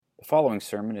The following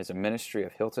sermon is a ministry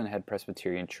of Hilton Head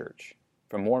Presbyterian Church.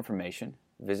 For more information,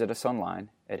 visit us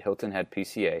online at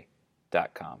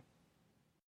hiltonheadpca.com.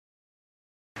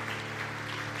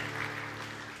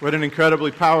 What an incredibly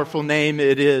powerful name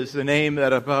it is, the name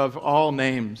that above all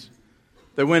names,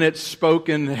 that when it's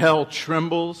spoken, hell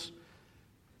trembles,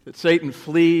 that Satan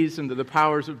flees and that the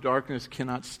powers of darkness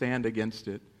cannot stand against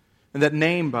it. And that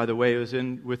name, by the way, is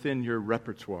within your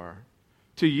repertoire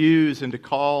to use and to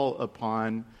call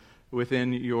upon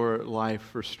within your life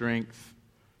for strength.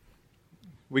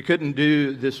 We couldn't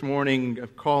do this morning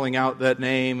of calling out that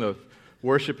name, of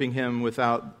worshiping Him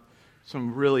without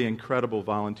some really incredible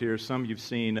volunteers. Some you've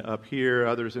seen up here,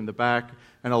 others in the back,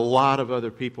 and a lot of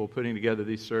other people putting together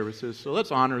these services. So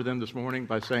let's honor them this morning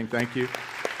by saying thank you.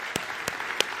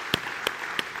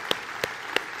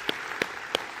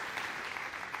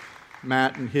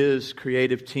 Matt and his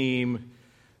creative team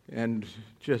and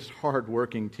just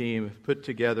hard-working team have put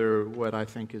together what I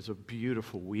think is a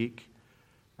beautiful week.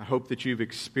 I hope that you've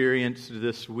experienced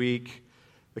this week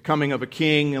the coming of a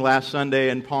king last Sunday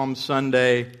and Palm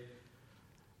Sunday,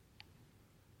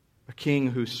 a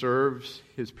king who serves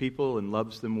his people and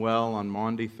loves them well on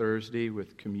Maundy Thursday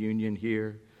with communion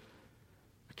here,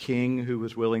 a king who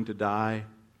was willing to die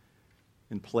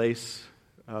in place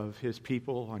of his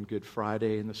people on Good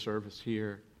Friday in the service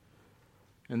here.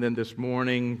 And then this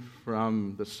morning,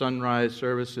 from the sunrise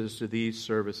services to these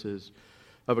services,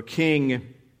 of a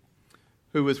king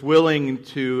who was willing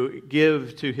to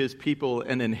give to his people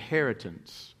an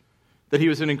inheritance, that he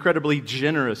was an incredibly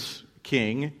generous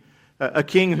king, a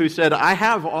king who said, I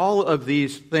have all of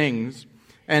these things,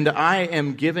 and I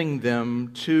am giving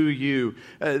them to you,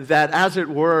 that as it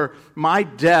were, my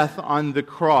death on the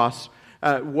cross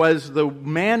was the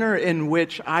manner in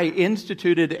which I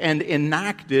instituted and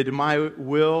enacted my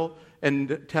will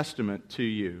and testament to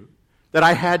you. That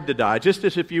I had to die. Just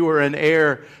as if you were an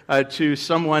heir to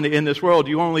someone in this world,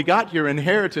 you only got your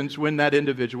inheritance when that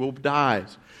individual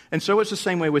dies. And so it's the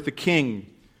same way with the king.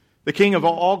 The king of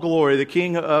all glory, the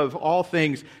king of all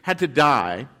things, had to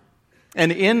die.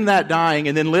 And in that dying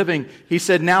and then living, he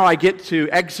said, now I get to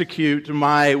execute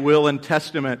my will and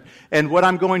testament. And what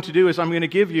I'm going to do is I'm going to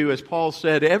give you, as Paul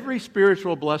said, every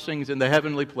spiritual blessings in the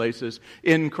heavenly places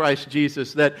in Christ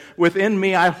Jesus. That within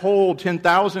me I hold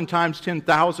 10,000 times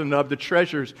 10,000 of the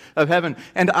treasures of heaven.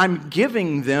 And I'm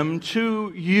giving them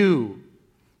to you.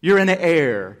 You're an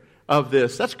heir of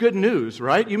this. That's good news,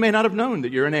 right? You may not have known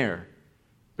that you're an heir.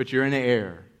 But you're an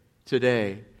heir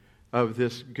today of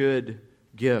this good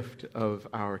gift of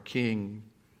our King.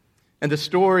 And the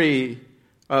story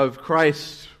of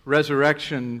Christ's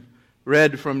resurrection,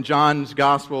 read from John's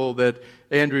Gospel that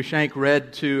Andrew Shank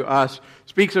read to us,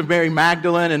 speaks of Mary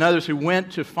Magdalene and others who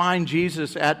went to find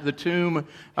Jesus at the tomb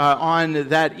on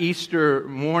that Easter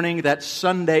morning, that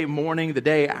Sunday morning, the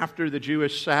day after the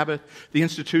Jewish Sabbath, the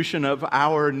institution of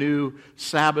our new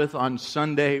Sabbath on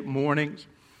Sunday mornings.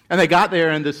 And they got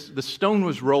there and the stone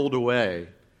was rolled away.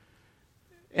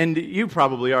 And you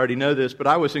probably already know this, but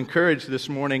I was encouraged this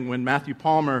morning when Matthew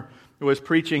Palmer was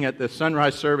preaching at the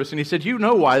sunrise service, and he said, you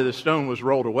know why the stone was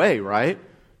rolled away, right?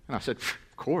 And I said, of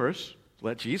course,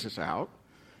 let Jesus out.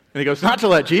 And he goes, not to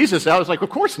let Jesus out. I was like, of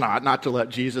course not to let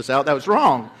Jesus out. That was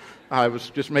wrong. I was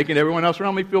just making everyone else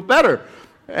around me feel better.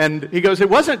 And he goes, it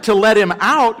wasn't to let him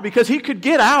out because he could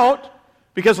get out.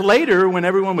 Because later, when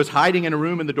everyone was hiding in a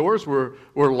room and the doors were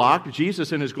locked,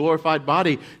 Jesus in his glorified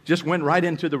body just went right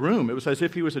into the room. It was as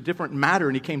if he was a different matter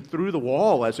and he came through the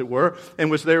wall, as it were,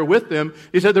 and was there with them.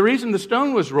 He said the reason the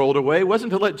stone was rolled away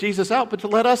wasn't to let Jesus out, but to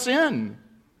let us in.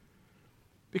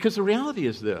 Because the reality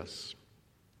is this.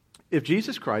 If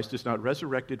Jesus Christ is not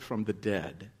resurrected from the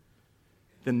dead,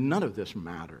 then none of this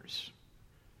matters.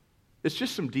 It's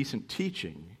just some decent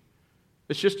teaching.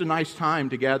 It's just a nice time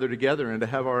to gather together and to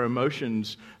have our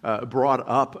emotions brought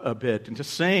up a bit and to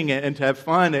sing and to have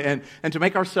fun and to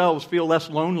make ourselves feel less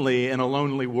lonely in a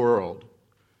lonely world.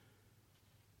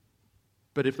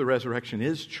 But if the resurrection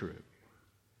is true,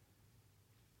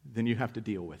 then you have to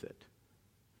deal with it.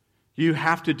 You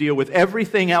have to deal with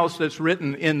everything else that's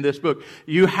written in this book.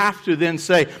 You have to then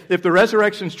say, if the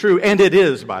resurrection's true, and it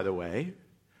is, by the way,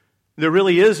 there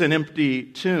really is an empty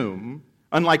tomb.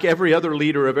 Unlike every other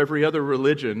leader of every other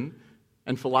religion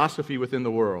and philosophy within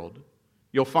the world,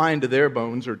 you'll find their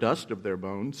bones or dust of their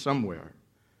bones somewhere.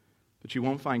 But you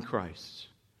won't find Christ's,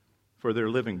 for they're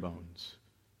living bones,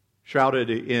 shrouded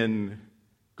in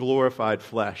glorified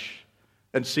flesh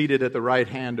and seated at the right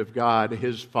hand of God,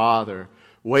 his Father,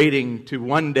 waiting to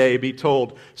one day be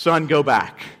told, son, go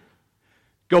back.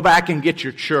 Go back and get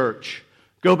your church.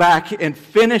 Go back and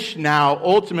finish now,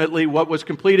 ultimately, what was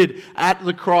completed at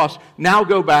the cross. Now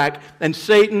go back, and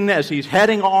Satan, as he's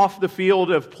heading off the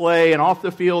field of play and off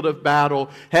the field of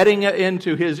battle, heading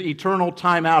into his eternal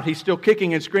timeout, he's still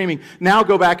kicking and screaming. Now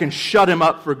go back and shut him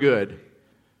up for good.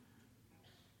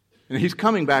 And he's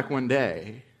coming back one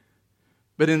day.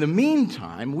 But in the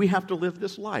meantime, we have to live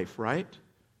this life, right?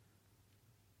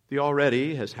 The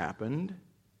already has happened.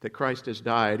 That Christ has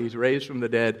died, He's raised from the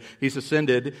dead, He's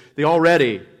ascended, the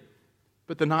already,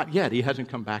 but the not yet. He hasn't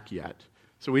come back yet.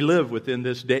 So we live within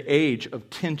this age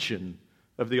of tension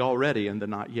of the already and the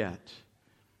not yet.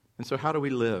 And so how do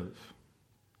we live?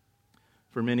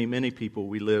 For many, many people,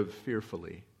 we live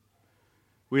fearfully.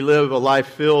 We live a life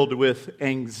filled with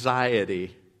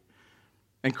anxiety.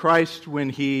 And Christ,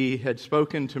 when He had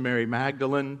spoken to Mary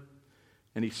Magdalene,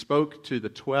 and He spoke to the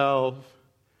 12,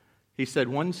 He said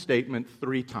one statement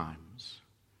 3 times.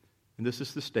 And this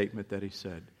is the statement that He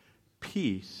said,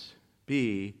 "Peace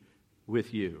be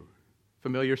with you."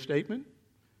 Familiar statement?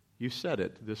 You said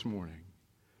it this morning.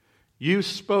 You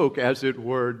spoke, as it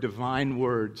were, divine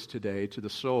words today to the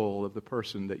soul of the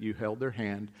person that you held their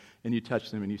hand and you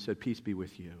touched them and you said, "Peace be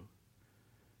with you."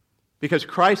 Because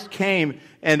Christ came,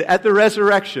 and at the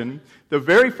resurrection, the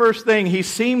very first thing He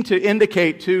seemed to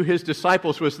indicate to His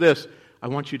disciples was this: I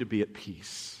want you to be at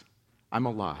peace. I'm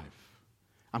alive.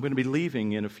 I'm going to be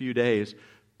leaving in a few days,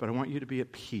 but I want you to be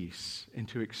at peace and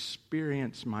to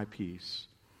experience my peace.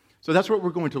 So that's what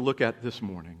we're going to look at this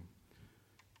morning.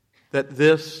 That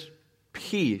this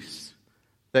peace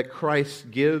that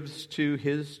Christ gives to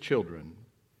His children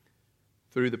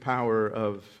through the power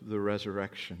of the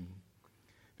resurrection.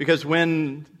 Because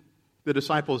when the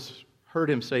disciples heard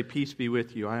Him say, "Peace be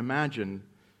with you," I imagine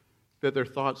that their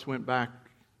thoughts went back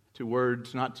to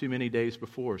words not too many days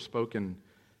before spoken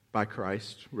by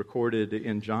Christ, recorded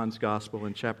in John's Gospel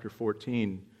in chapter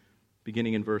 14,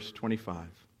 beginning in verse 25.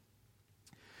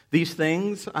 "These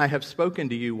things I have spoken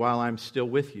to you while I'm still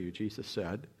with you," Jesus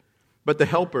said. "But the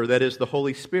Helper, that is the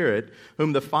Holy Spirit,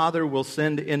 whom the Father will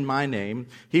send in my name,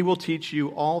 He will teach you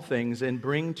all things and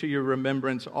bring to your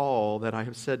remembrance all that I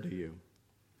have said to you.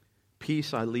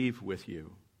 Peace I leave with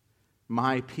you.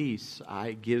 My peace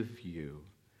I give you.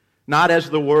 Not as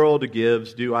the world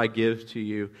gives, do I give to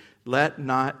you. Let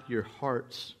not your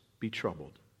hearts be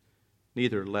troubled,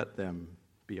 neither let them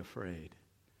be afraid."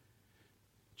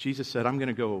 Jesus said, "I'm going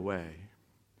to go away.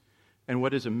 And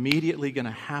what is immediately going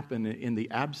to happen in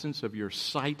the absence of your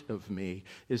sight of me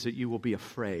is that you will be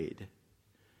afraid.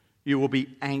 You will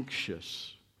be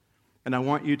anxious. And I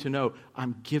want you to know,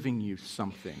 I'm giving you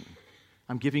something.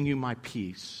 I'm giving you my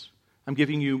peace. I'm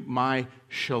giving you my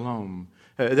shalom."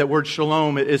 That word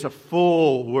shalom is a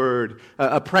full word,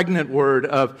 a pregnant word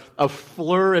of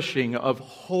flourishing, of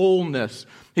wholeness.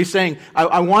 He's saying,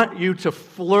 I want you to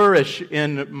flourish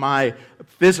in my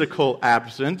physical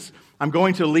absence. I'm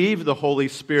going to leave the Holy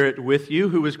Spirit with you,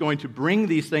 who is going to bring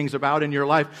these things about in your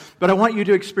life. But I want you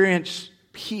to experience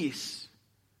peace.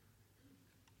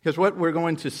 Because what we're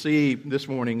going to see this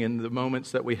morning in the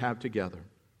moments that we have together,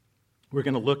 we're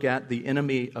going to look at the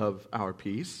enemy of our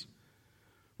peace.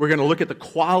 We're going to look at the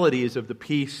qualities of the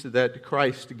peace that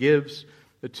Christ gives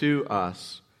to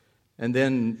us. And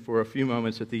then for a few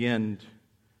moments at the end,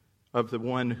 of the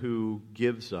one who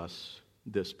gives us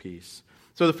this peace.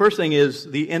 So the first thing is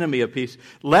the enemy of peace.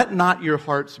 "Let not your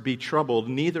hearts be troubled,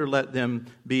 neither let them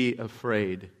be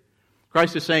afraid."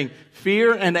 Christ is saying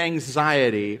fear and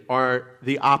anxiety are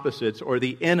the opposites or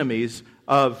the enemies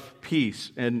of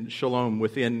peace and shalom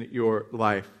within your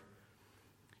life.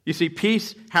 You see,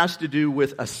 peace has to do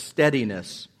with a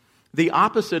steadiness. The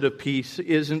opposite of peace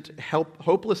isn't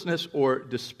hopelessness or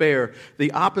despair.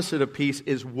 The opposite of peace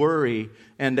is worry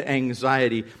and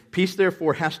anxiety. Peace,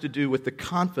 therefore, has to do with the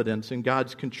confidence in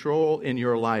God's control in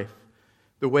your life,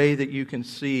 the way that you can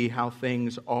see how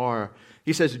things are.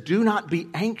 He says, do not be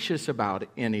anxious about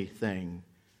anything.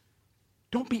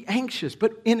 Don't be anxious,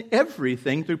 but in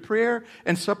everything, through prayer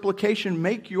and supplication,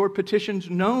 make your petitions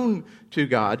known to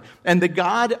God. And the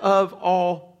God of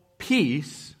all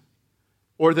peace,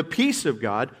 or the peace of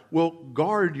God, will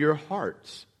guard your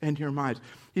hearts and your minds.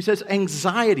 He says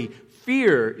anxiety,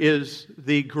 fear is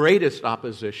the greatest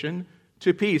opposition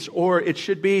to peace, or it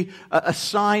should be a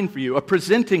sign for you, a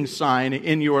presenting sign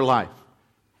in your life.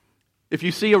 If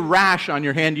you see a rash on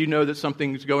your hand, you know that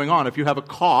something's going on. If you have a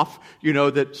cough, you know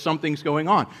that something's going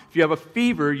on. If you have a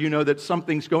fever, you know that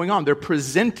something's going on. They're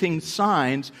presenting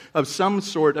signs of some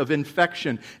sort of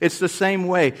infection. It's the same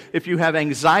way. If you have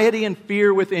anxiety and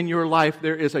fear within your life,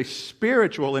 there is a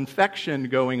spiritual infection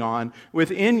going on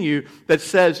within you that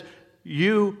says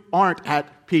you aren't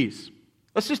at peace.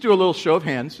 Let's just do a little show of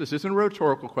hands. This isn't a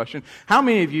rhetorical question. How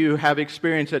many of you have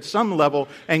experienced at some level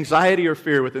anxiety or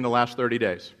fear within the last 30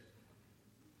 days?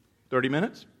 30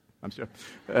 minutes? I'm sorry.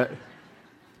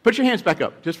 Put your hands back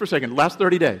up just for a second. Last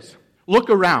 30 days. Look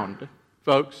around,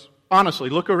 folks. Honestly,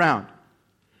 look around.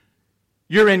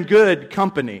 You're in good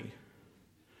company.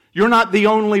 You're not the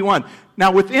only one.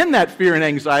 Now, within that fear and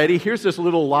anxiety, here's this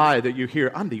little lie that you hear.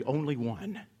 I'm the only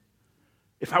one.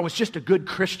 If I was just a good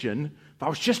Christian, if I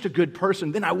was just a good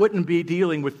person, then I wouldn't be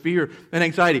dealing with fear and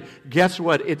anxiety. Guess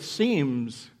what? It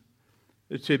seems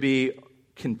to be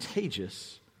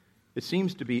contagious. It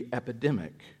seems to be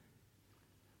epidemic.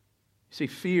 See,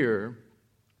 fear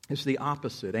is the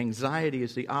opposite. Anxiety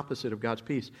is the opposite of God's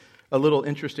peace. A little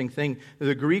interesting thing,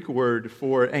 the Greek word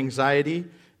for anxiety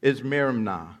is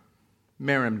merimna.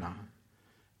 Merimna.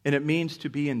 And it means to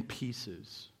be in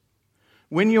pieces.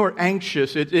 When you're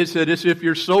anxious, it's as if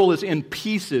your soul is in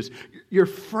pieces. You're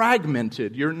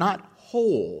fragmented. You're not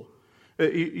whole.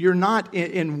 You're not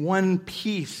in one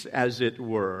piece, as it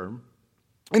were.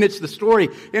 And it's the story,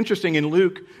 interesting, in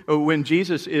Luke, when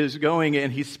Jesus is going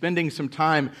and he's spending some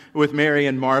time with Mary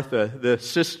and Martha, the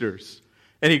sisters.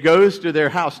 And he goes to their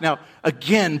house. Now,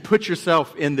 again, put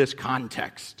yourself in this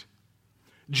context.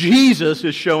 Jesus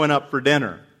is showing up for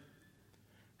dinner.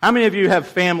 How many of you have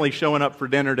family showing up for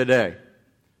dinner today?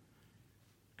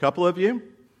 A couple of you?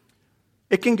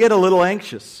 It can get a little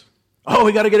anxious. Oh,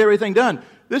 we got to get everything done.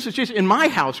 This is just, in my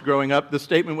house growing up, the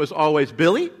statement was always,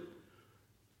 Billy,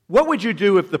 what would you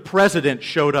do if the president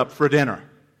showed up for dinner?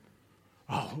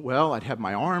 Oh, well, I'd have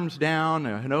my arms down,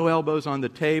 no elbows on the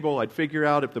table. I'd figure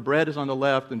out if the bread is on the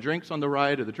left and drinks on the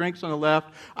right or the drinks on the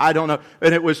left. I don't know.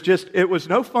 And it was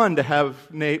no fun to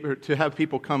have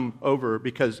people come over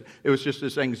because it was just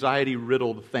this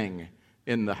anxiety-riddled thing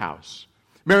in the house.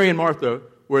 Mary and Martha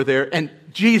were there, and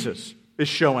Jesus is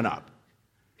showing up.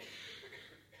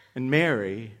 And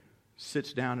Mary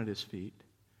sits down at his feet,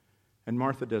 and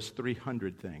Martha does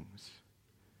 300 things.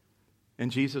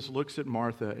 And Jesus looks at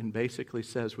Martha and basically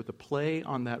says, with a play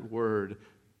on that word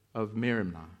of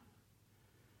merimna,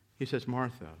 he says,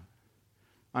 Martha,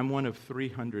 I'm one of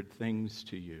 300 things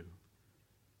to you.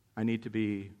 I need to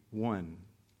be one,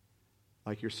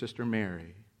 like your sister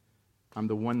Mary. I'm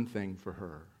the one thing for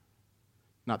her,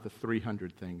 not the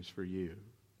 300 things for you.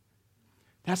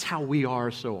 That's how we are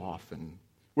so often.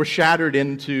 We're shattered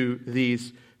into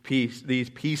these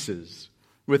pieces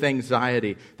with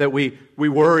anxiety, that we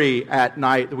worry at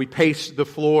night, that we pace the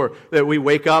floor, that we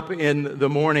wake up in the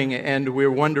morning and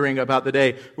we're wondering about the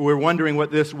day. We're wondering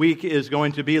what this week is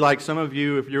going to be like. Some of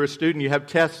you, if you're a student, you have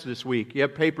tests this week. You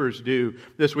have papers due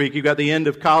this week. You've got the end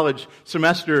of college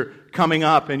semester coming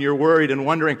up and you're worried and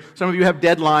wondering. Some of you have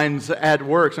deadlines at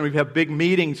work. Some of you have big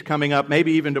meetings coming up,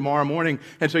 maybe even tomorrow morning.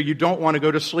 And so you don't want to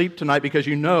go to sleep tonight because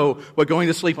you know what going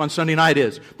to sleep on Sunday night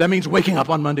is. That means waking up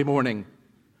on Monday morning.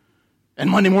 And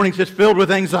Monday morning's just filled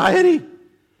with anxiety.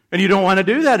 And you don't want to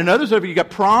do that. And others of you got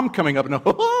prom coming up. And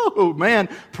oh, man,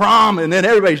 prom. And then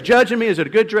everybody's judging me. Is it a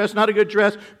good dress, not a good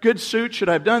dress? Good suit? Should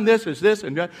I have done this? Is this?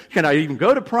 And can I even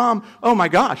go to prom? Oh, my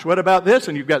gosh, what about this?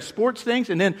 And you've got sports things.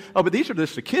 And then, oh, but these are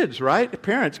just the kids, right? The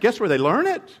parents, guess where they learn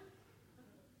it?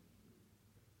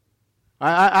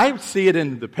 I see it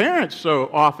in the parents so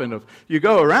often. Of you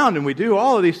go around and we do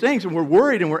all of these things and we're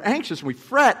worried and we're anxious and we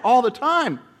fret all the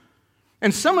time.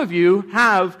 And some of you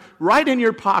have right in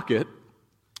your pocket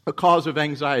a cause of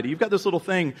anxiety. You've got this little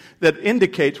thing that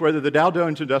indicates whether the Dow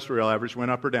Jones Industrial Average went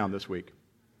up or down this week.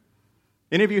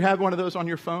 Any of you have one of those on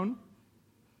your phone?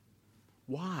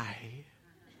 Why?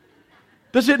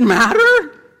 Does it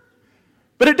matter?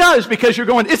 But it does, because you're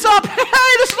going, it's up,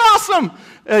 hey, this is awesome.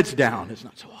 It's down, it's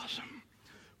not so awesome.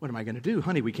 What am I going to do?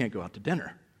 Honey, we can't go out to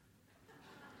dinner.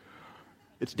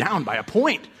 It's down by a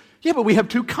point. Yeah, but we have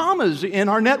 2 commas in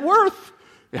our net worth.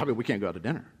 Yeah, but we can't go out to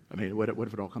dinner. I mean, what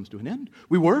if it all comes to an end?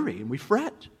 We worry and we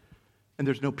fret. And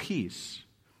there's no peace.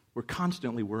 We're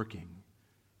constantly working.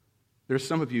 There's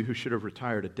some of you who should have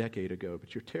retired a decade ago,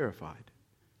 but you're terrified.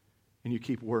 And you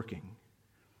keep working,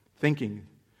 thinking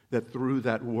that through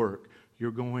that work,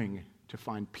 you're going to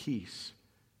find peace,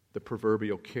 the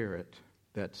proverbial carrot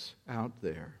that's out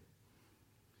there.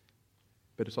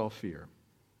 But it's all fear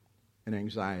and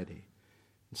anxiety.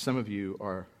 And some of you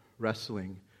are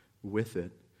wrestling with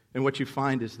it. And what you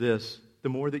find is this: the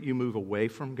more that you move away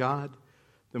from God,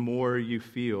 the more you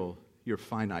feel your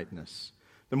finiteness.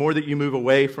 The more that you move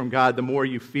away from God, the more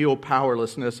you feel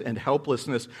powerlessness and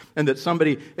helplessness, and that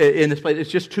somebody in this place is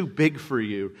just too big for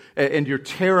you, and you're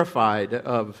terrified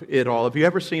of it all. Have you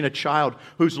ever seen a child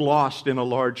who's lost in a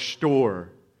large store?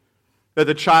 That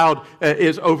the child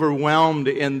is overwhelmed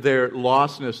in their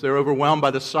lostness. They're overwhelmed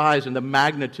by the size and the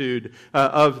magnitude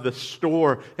of the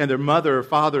store, and their mother or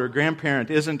father or grandparent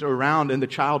isn't around, and the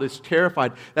child is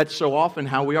terrified. That's so often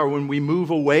how we are when we move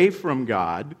away from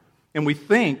God, and we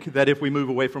think that if we move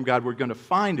away from God, we're going to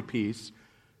find peace.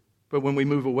 But when we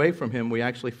move away from Him, we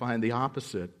actually find the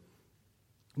opposite.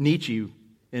 Nietzsche,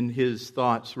 in his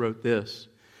thoughts, wrote this: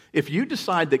 if you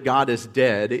decide that God is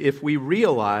dead, if we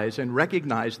realize and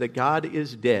recognize that God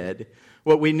is dead,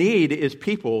 what we need is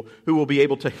people who will be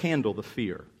able to handle the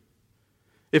fear.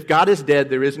 If God is dead,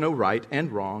 there is no right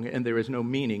and wrong, and there is no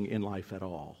meaning in life at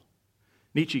all.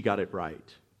 Nietzsche got it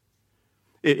right.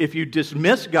 If you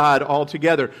dismiss God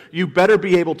altogether, you better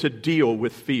be able to deal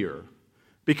with fear.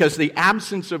 Because the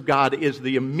absence of God is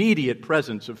the immediate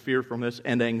presence of fearfulness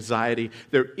and anxiety.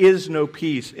 There is no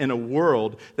peace in a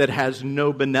world that has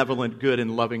no benevolent, good,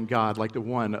 and loving God like the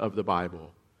one of the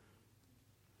Bible.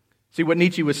 See, what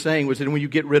Nietzsche was saying was that when you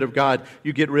get rid of God,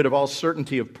 you get rid of all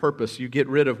certainty of purpose. You get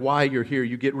rid of why you're here.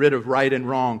 You get rid of right and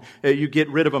wrong. You get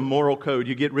rid of a moral code.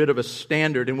 You get rid of a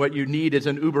standard. And what you need is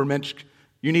an Übermensch.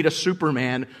 You need a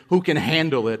Superman who can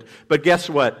handle it. But guess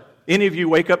what? Any of you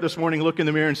wake up this morning, look in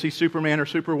the mirror, and see Superman or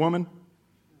Superwoman?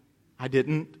 I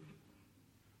didn't.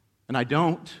 And I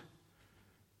don't.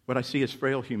 What I see is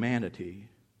frail humanity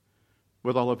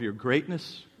with all of your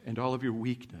greatness and all of your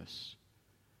weakness.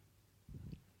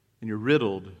 And you're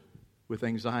riddled with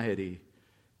anxiety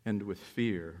and with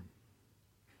fear.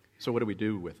 So what do we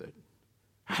do with it?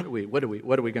 What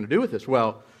are we going to do with this?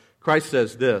 Well, Christ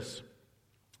says this: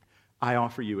 I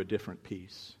offer you a different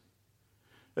peace.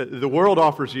 The world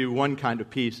offers you one kind of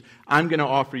peace. I'm going to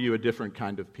offer you a different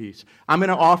kind of peace. I'm going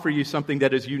to offer you something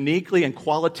that is uniquely and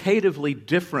qualitatively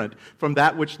different from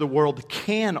that which the world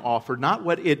can offer. Not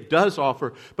what it does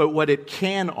offer, but what it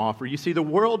can offer. You see, the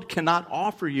world cannot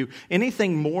offer you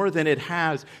anything more than it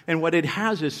has, and what it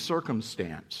has is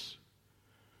circumstance.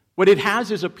 What it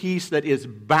has is a peace that is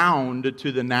bound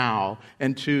to the now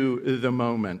and to the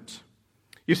moment.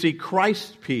 You see,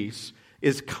 Christ's peace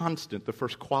is constant, the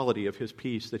first quality of His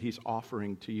peace that He's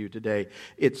offering to you today.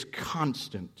 It's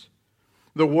constant.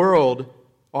 The world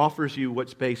offers you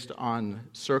what's based on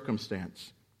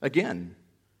circumstance. Again,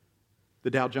 the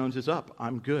Dow Jones is up.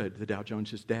 I'm good. The Dow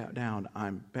Jones is down.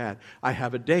 I'm bad. I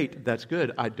have a date. That's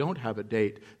good. I don't have a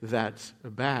date. That's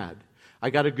bad. I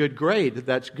got a good grade.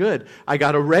 That's good. I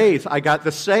got a raise. I got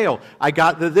the sale. I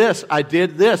got the this. I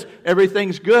did this.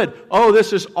 Everything's good. Oh,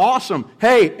 this is awesome.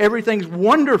 Hey, everything's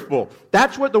wonderful.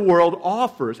 That's what the world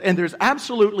offers. And there's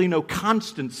absolutely no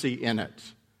constancy in it.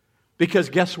 Because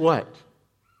guess what?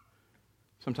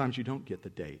 Sometimes you don't get the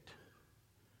date.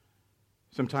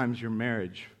 Sometimes your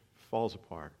marriage falls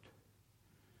apart.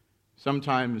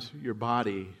 Sometimes your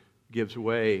body gives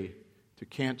way to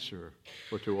cancer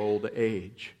or to old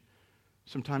age.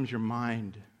 Sometimes your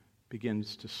mind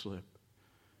begins to slip.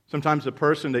 Sometimes the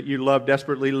person that you love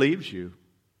desperately leaves you.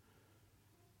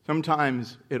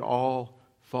 Sometimes it all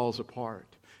falls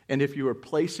apart. And if you are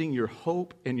placing your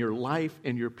hope and your life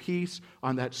and your peace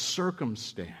on that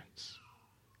circumstance,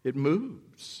 it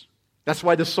moves. That's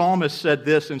why the psalmist said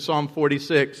this in Psalm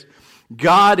 46,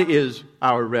 God is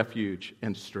our refuge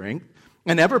and strength,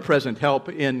 an ever-present help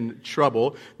in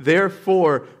trouble.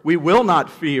 Therefore, we will not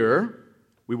fear.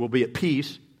 We will be at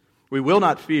peace. We will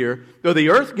not fear, though the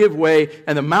earth give way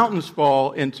and the mountains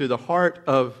fall into the heart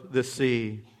of the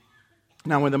sea.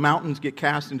 Now, when the mountains get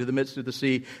cast into the midst of the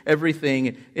sea,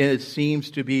 everything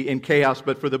seems to be in chaos.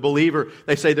 But for the believer,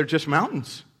 they say they're just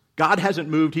mountains. God hasn't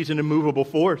moved. He's an immovable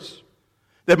force.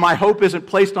 That my hope isn't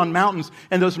placed on mountains.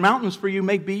 And those mountains for you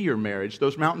may be your marriage.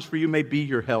 Those mountains for you may be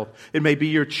your health. It may be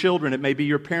your children. It may be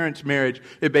your parents' marriage.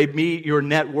 It may be your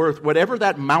net worth. Whatever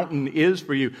that mountain is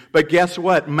for you. But guess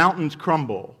what? Mountains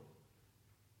crumble.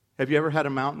 Have you ever had a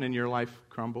mountain in your life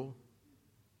crumble?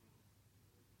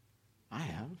 I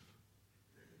have.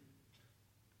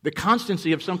 The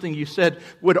constancy of something you said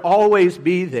would always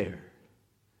be there.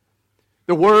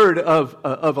 The word of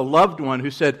a loved one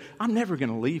who said, I'm never going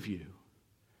to leave you.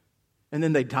 And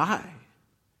then they die.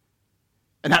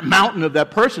 And that mountain of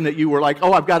that person that you were like,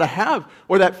 oh, I've got to have,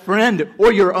 or that friend,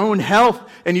 or your own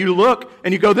health, and you look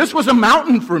and you go, this was a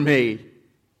mountain for me.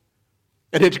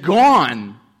 And it's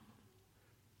gone.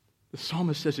 The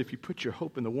psalmist says, if you put your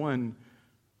hope in the one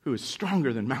who is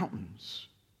stronger than mountains,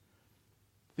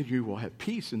 then you will have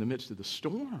peace in the midst of the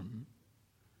storm.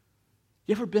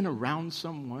 You ever been around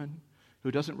someone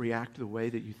who doesn't react the way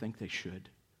that you think they should?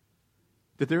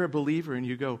 That they're a believer and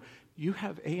you go, you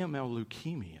have AML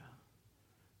leukemia.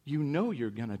 You know you're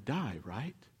going to die,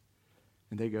 right?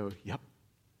 And they go, yep.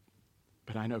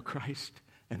 But I know Christ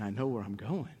and I know where I'm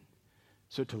going.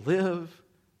 So to live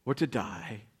or to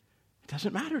die, it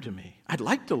doesn't matter to me. I'd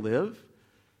like to live,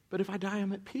 but if I die,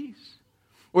 I'm at peace.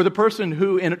 Or the person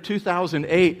who in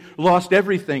 2008 lost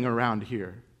everything around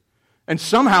here, and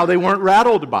somehow they weren't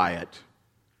rattled by it.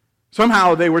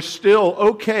 Somehow they were still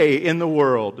okay in the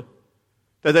world.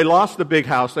 That they lost the big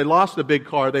house, they lost the big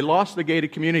car, they lost the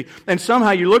gated community, and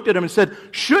somehow you looked at them and said,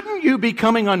 shouldn't you be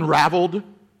coming unraveled?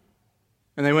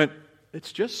 And they went,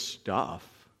 it's just stuff.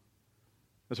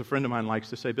 As a friend of mine likes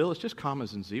to say, Bill, it's just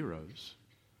commas and zeros.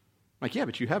 I'm like, yeah,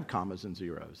 but you have commas and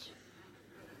zeros.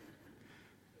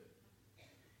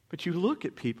 But you look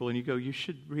at people and you go, you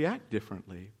should react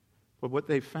differently. But what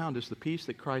they've found is the peace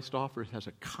that Christ offers has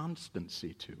a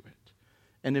constancy to it,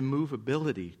 an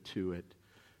immovability to it,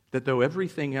 that though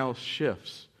everything else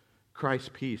shifts, Christ's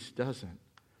peace doesn't.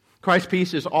 Christ's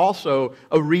peace is also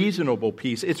a reasonable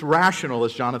peace. It's rational,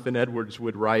 as Jonathan Edwards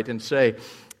would write and say.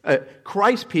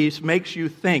 Christ's peace makes you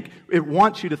think. It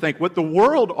wants you to think. What the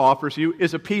world offers you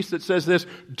is a peace that says this,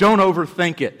 don't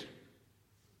overthink it.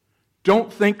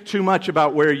 Don't think too much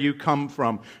about where you come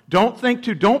from.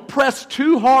 Don't press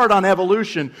too hard on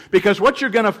evolution, because what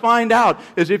you're going to find out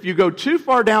is if you go too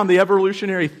far down the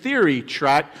evolutionary theory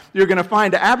track, you're going to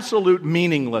find absolute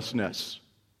meaninglessness.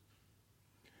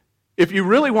 If you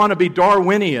really want to be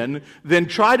Darwinian, then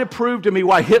try to prove to me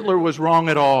why Hitler was wrong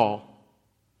at all.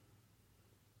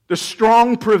 The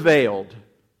strong prevailed.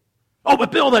 Oh,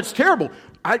 but Bill, that's terrible.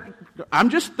 I'm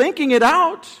just thinking it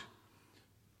out.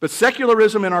 But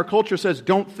secularism in our culture says,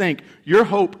 don't think. Your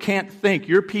hope can't think.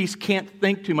 Your peace can't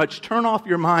think too much. Turn off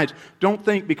your minds. Don't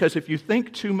think, because if you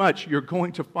think too much, you're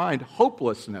going to find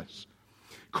hopelessness.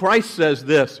 Christ says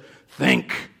this,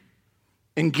 think.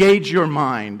 Engage your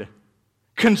mind.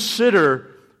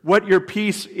 Consider what your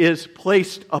peace is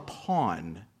placed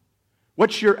upon.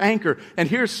 What's your anchor? And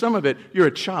here's some of it. You're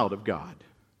a child of God.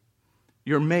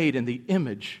 You're made in the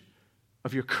image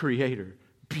of your Creator,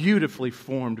 beautifully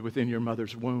formed within your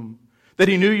mother's womb. That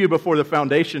He knew you before the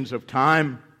foundations of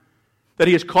time. That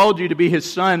He has called you to be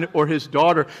His son or His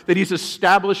daughter. That He's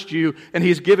established you and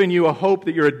He's given you a hope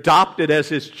that you're adopted as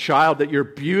His child, that you're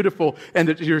beautiful and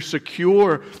that you're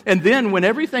secure. And then when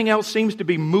everything else seems to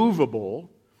be movable,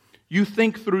 you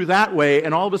think through that way,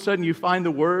 and all of a sudden you find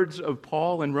the words of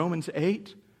Paul in Romans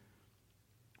 8,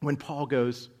 when Paul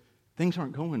goes, things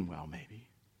aren't going well maybe.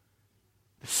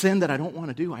 The sin that I don't want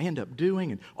to do, I end up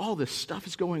doing, and all this stuff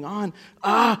is going on.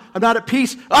 I'm not at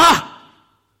peace.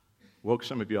 Woke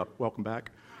some of you up. Welcome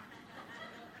back.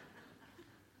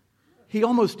 He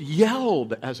almost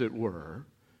yelled, as it were,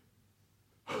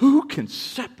 who can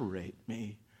separate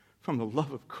me from the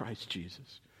love of Christ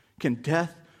Jesus? Can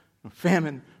death, or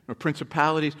famine, or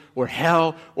principalities, or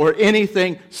hell, or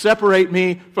anything separate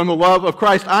me from the love of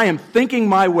Christ? I am thinking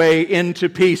my way into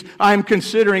peace. I am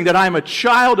considering that I am a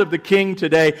child of the King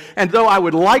today, and though I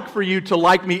would like for you to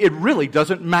like me, it really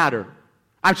doesn't matter.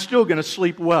 I'm still going to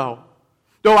sleep well.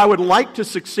 Though I would like to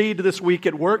succeed this week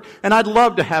at work, and I'd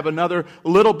love to have another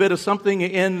little bit of something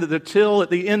in the till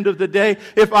at the end of the day,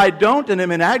 if I don't and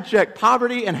am in abject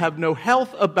poverty and have no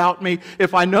health about me,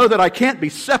 if I know that I can't be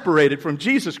separated from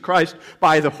Jesus Christ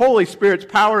by the Holy Spirit's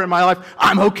power in my life,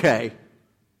 I'm okay.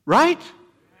 Right?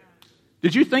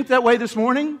 Did you think that way this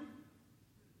morning?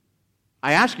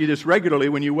 I ask you this regularly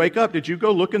when you wake up. Did you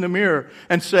go look in the mirror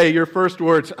and say your first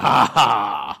words,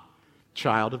 aha,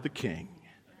 child of the King?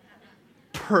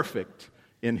 Perfect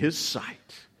in His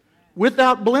sight,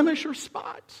 without blemish or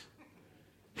spot.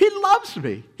 He loves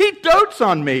me. He dotes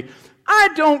on me. I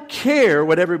don't care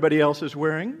what everybody else is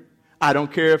wearing. I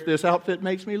don't care if this outfit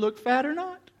makes me look fat or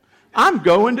not. I'm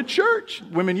going to church.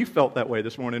 Women, you felt that way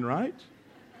this morning, right?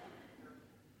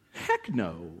 Heck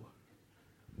no.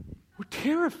 We're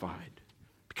terrified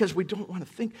because we don't want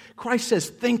to think. Christ says,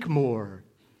 think more.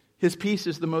 His peace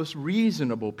is the most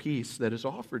reasonable peace that is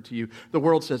offered to you. The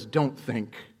world says, don't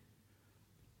think.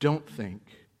 Don't think.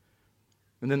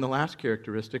 And then the last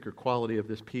characteristic or quality of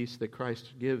this peace that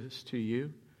Christ gives to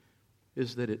you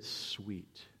is that it's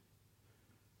sweet.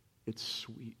 It's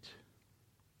sweet.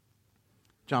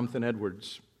 Jonathan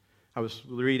Edwards, I was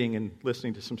reading and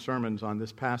listening to some sermons on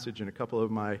this passage, and a couple of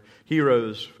my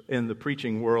heroes in the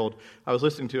preaching world I was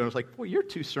listening to, and I was like, boy, your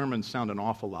two sermons sound an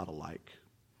awful lot alike.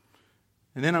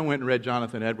 And then I went and read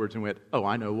Jonathan Edwards and went, oh,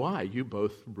 I know why. You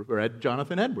both read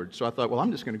Jonathan Edwards. So I thought, well,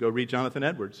 I'm just going to go read Jonathan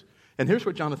Edwards. And here's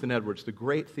what Jonathan Edwards, the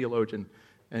great theologian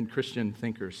and Christian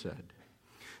thinker, said.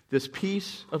 This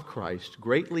peace of Christ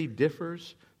greatly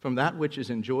differs from that which is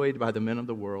enjoyed by the men of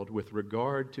the world with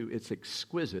regard to its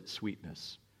exquisite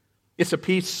sweetness. It's a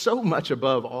peace so much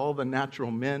above all the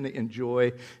natural men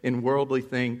enjoy in worldly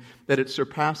things that it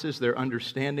surpasses their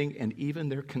understanding and even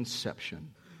their conception.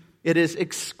 It is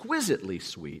exquisitely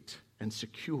sweet and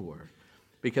secure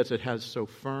because it has so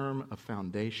firm a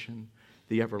foundation,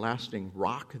 the everlasting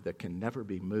rock that can never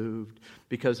be moved,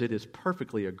 because it is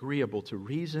perfectly agreeable to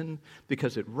reason,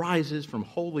 because it rises from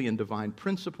holy and divine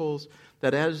principles,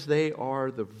 that as they are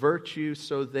the virtue,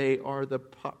 so they are the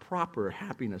proper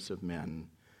happiness of men,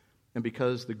 and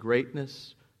because the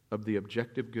greatness of the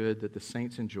objective good that the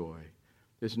saints enjoy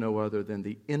is no other than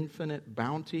the infinite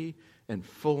bounty and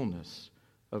fullness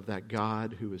of that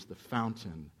God who is the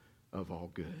fountain of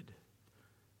all good.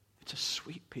 It's a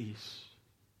sweet peace.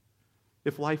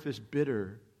 If life is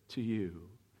bitter to you,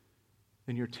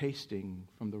 then you're tasting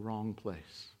from the wrong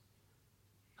place.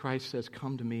 Christ says,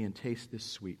 come to me and taste this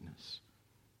sweetness.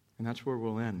 And that's where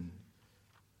we'll end.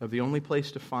 Of the only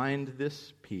place to find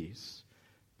this peace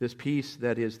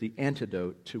that is the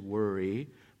antidote to worry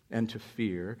and to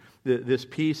fear, this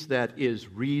peace that is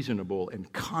reasonable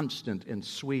and constant and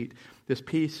sweet, this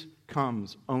peace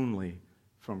comes only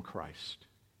from Christ.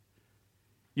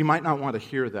 You might not want to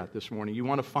hear that this morning. You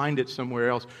want to find it somewhere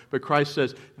else. But Christ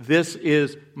says, this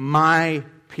is my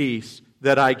peace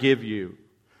that I give you.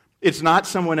 It's not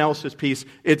someone else's peace.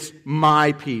 It's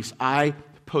my peace. I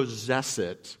possess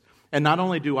it. And not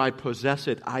only do I possess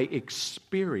it, I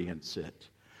experience it.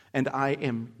 And I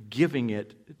am giving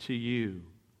it to you.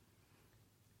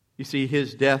 You see,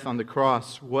 his death on the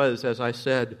cross was, as I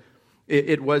said,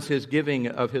 it was his giving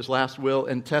of his last will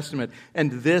and testament.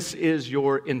 And this is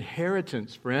your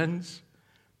inheritance, friends.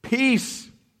 Peace,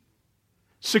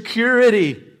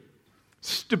 security,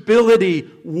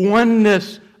 stability,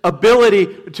 oneness,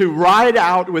 ability to ride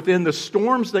out within the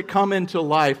storms that come into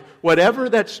life, whatever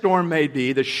that storm may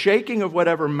be, the shaking of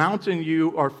whatever mountain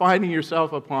you are finding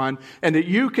yourself upon, and that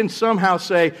you can somehow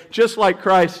say, just like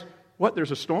Christ, what,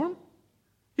 there's a storm?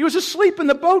 He was asleep in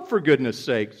the boat, for goodness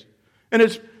sakes. And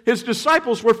his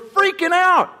disciples were freaking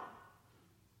out.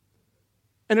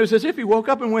 And it was as if he woke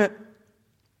up and went,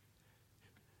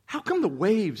 how come the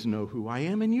waves know who I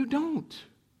am and you don't?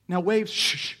 Now waves,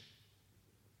 shh.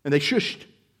 And they shushed.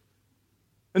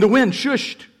 And the wind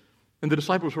shushed. And the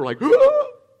disciples were like, ah!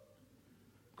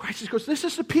 Christ goes, this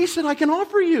is the peace that I can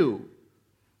offer you.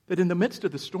 That in the midst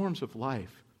of the storms of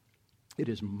life, it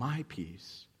is my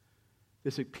peace.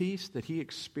 This is a peace that he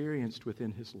experienced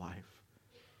within his life.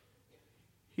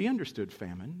 He understood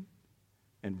famine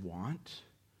and want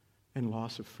and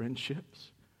loss of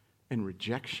friendships and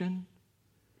rejection.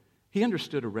 He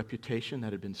understood a reputation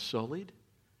that had been sullied.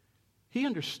 He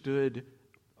understood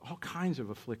all kinds of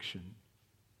affliction,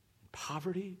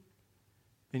 poverty,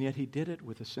 and yet he did it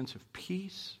with a sense of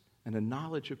peace and a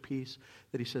knowledge of peace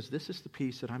that he says, this is the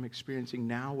peace that I'm experiencing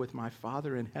now with my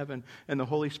Father in heaven and the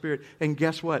Holy Spirit. And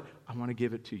guess what? I want to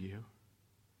give it to you.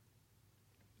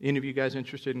 Any of you guys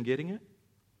interested in getting it?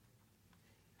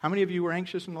 How many of you were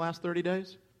anxious in the last 30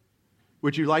 days?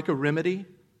 Would you like a remedy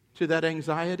to that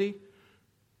anxiety?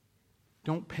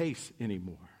 Don't pace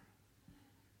anymore.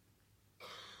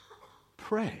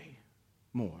 Pray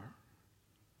more.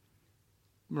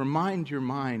 Remind your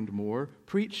mind more.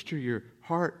 Preach to your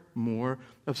heart more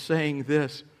of saying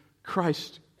this,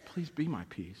 Christ, please be my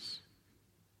peace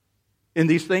in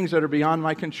these things that are beyond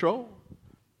my control.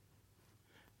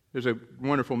 There's a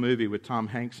wonderful movie with Tom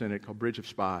Hanks in it called Bridge of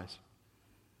Spies.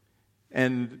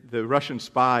 And the Russian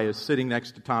spy is sitting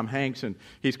next to Tom Hanks, and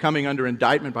he's coming under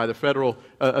indictment by the federal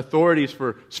authorities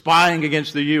for spying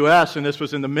against the U.S., and this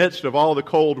was in the midst of all the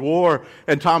Cold War.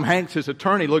 And Tom Hanks, his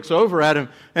attorney, looks over at him,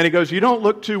 and he goes, you don't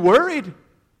look too worried.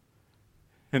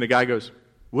 And the guy goes,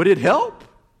 would it help?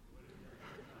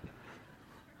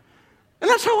 And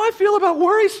that's how I feel about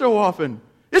worry so often.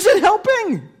 Is it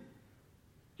helping?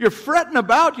 You're fretting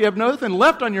about. You have nothing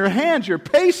left on your hands. You're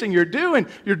pacing. You're doing.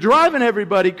 You're driving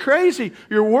everybody crazy.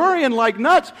 You're worrying like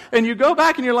nuts. And you go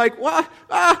back and you're like, what?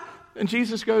 Ah! And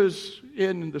Jesus goes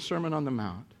in the Sermon on the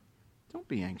Mount. Don't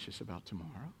be anxious about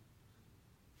tomorrow,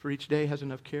 for each day has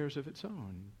enough cares of its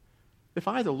own. If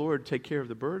I, the Lord, take care of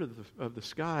the bird of the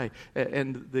sky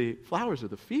and the flowers of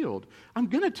the field, I'm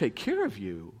going to take care of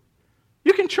you.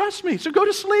 You can trust me. So go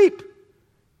to sleep.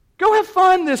 Go have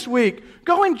fun this week.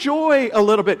 Go enjoy a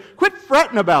little bit. Quit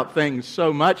fretting about things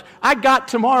so much. I got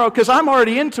tomorrow because I'm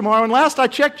already in tomorrow, and last I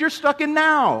checked, you're stuck in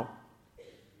now.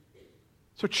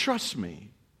 So trust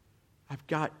me. I've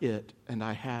got it, and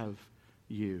I have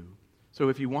you. So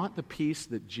if you want the peace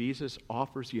that Jesus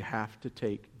offers, you have to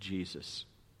take Jesus.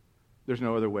 There's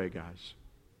no other way, guys.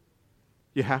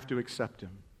 You have to accept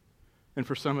him. And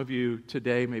for some of you,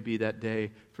 today may be that day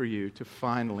for you to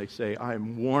finally say, I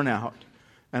am worn out.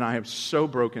 And I am so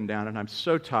broken down, and I'm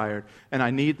so tired, and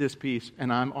I need this peace,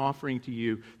 and I'm offering to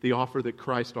you the offer that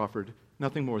Christ offered,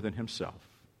 nothing more than himself.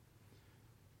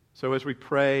 So as we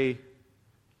pray,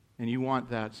 and you want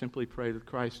that, simply pray to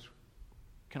Christ,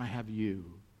 can I have you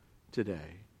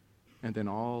today? And then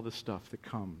all the stuff that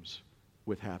comes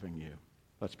with having you.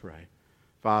 Let's pray.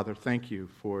 Father, thank you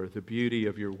for the beauty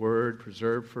of your word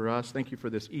preserved for us. Thank you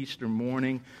for this Easter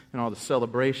morning and all the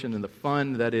celebration and the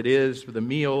fun that it is, for the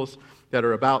meals that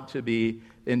are about to be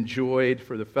enjoyed,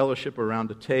 for the fellowship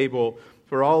around a table,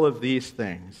 for all of these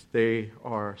things. They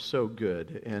are so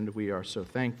good, and we are so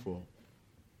thankful.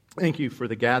 Thank you for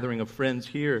the gathering of friends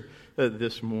here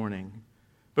this morning.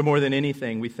 But more than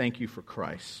anything, we thank you for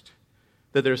Christ,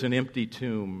 that there's an empty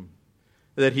tomb,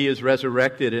 that he is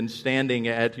resurrected and standing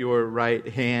at your right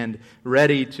hand,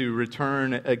 ready to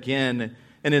return again.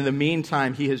 And in the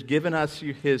meantime, he has given us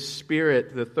his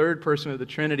Spirit, the third person of the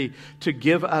Trinity, to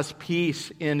give us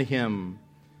peace in him.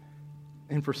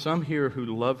 And for some here who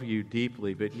love you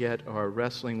deeply, but yet are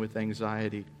wrestling with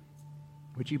anxiety,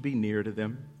 would you be near to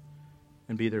them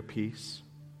and be their peace?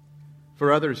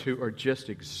 For others who are just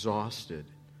exhausted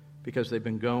because they've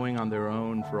been going on their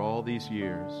own for all these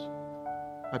years,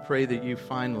 I pray that you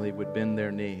finally would bend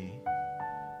their knee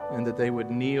and that they would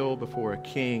kneel before a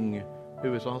King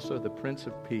who is also the Prince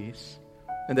of Peace,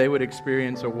 and they would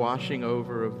experience a washing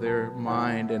over of their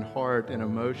mind and heart and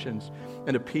emotions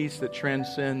and a peace that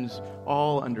transcends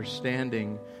all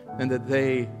understanding, and that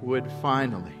they would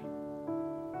finally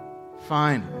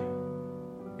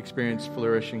experience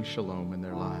flourishing shalom in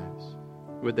their lives.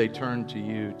 Would they turn to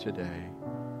you today?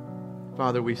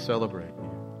 Father, we celebrate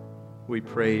you. We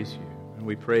praise you. And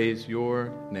we praise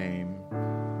your name.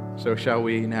 So shall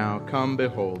we now come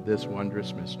behold this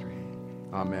wondrous mystery.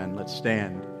 Amen. Let's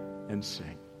stand and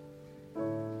sing.